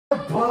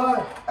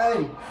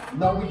Hey,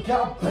 now we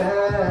got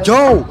bad.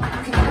 Yo!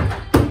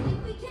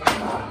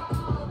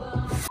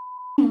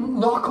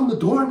 Knock on the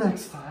door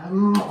next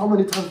time. How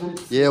many times do you need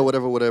to say? Yeah,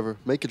 whatever.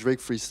 Make a Drake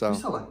freestyle.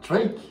 You sound like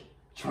Drake.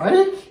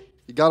 Drake?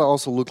 You gotta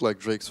also look like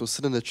Drake, so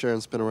sit in the chair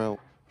and spin around.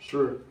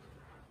 Sure.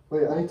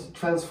 Wait, I need to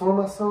transform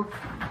myself?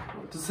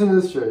 Just sit in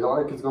this chair, y'all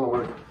think it's gonna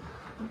work.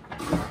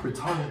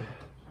 Retired.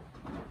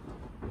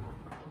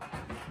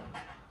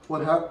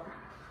 What happened?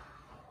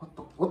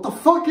 What the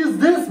fuck is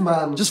this,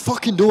 man? Just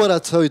fucking do what I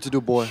tell you to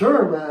do, boy.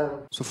 Sure, man.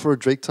 So for a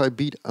Drake type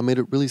beat, I made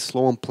it really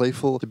slow and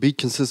playful. The beat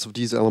consists of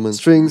these elements: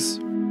 strings,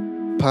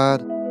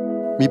 pad,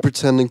 me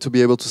pretending to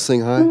be able to sing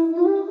high,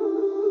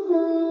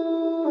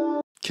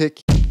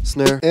 kick,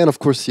 snare, and of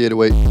course the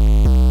 808.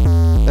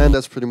 And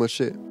that's pretty much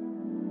it.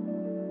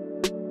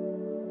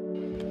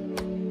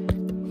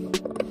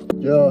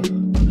 Yeah.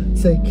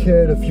 Take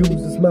care of the views,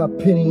 is my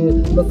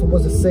opinion. Nothing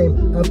was the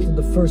same after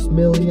the first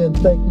million.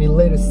 Thank me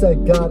later,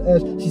 said God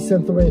as she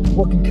sent the rain.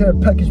 Working care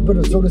package, but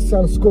it's all the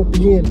sound of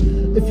scorpion.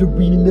 If you're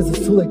reading this,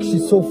 it's too late,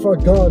 she's so far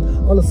gone.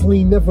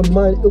 Honestly, never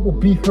mind, it will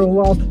be her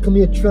loss. Come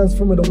here,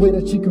 transform it the way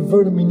that she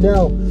converted me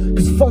now.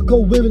 Cause fuck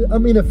all women, I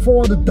mean it for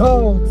all the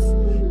dogs.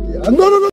 Yeah, no.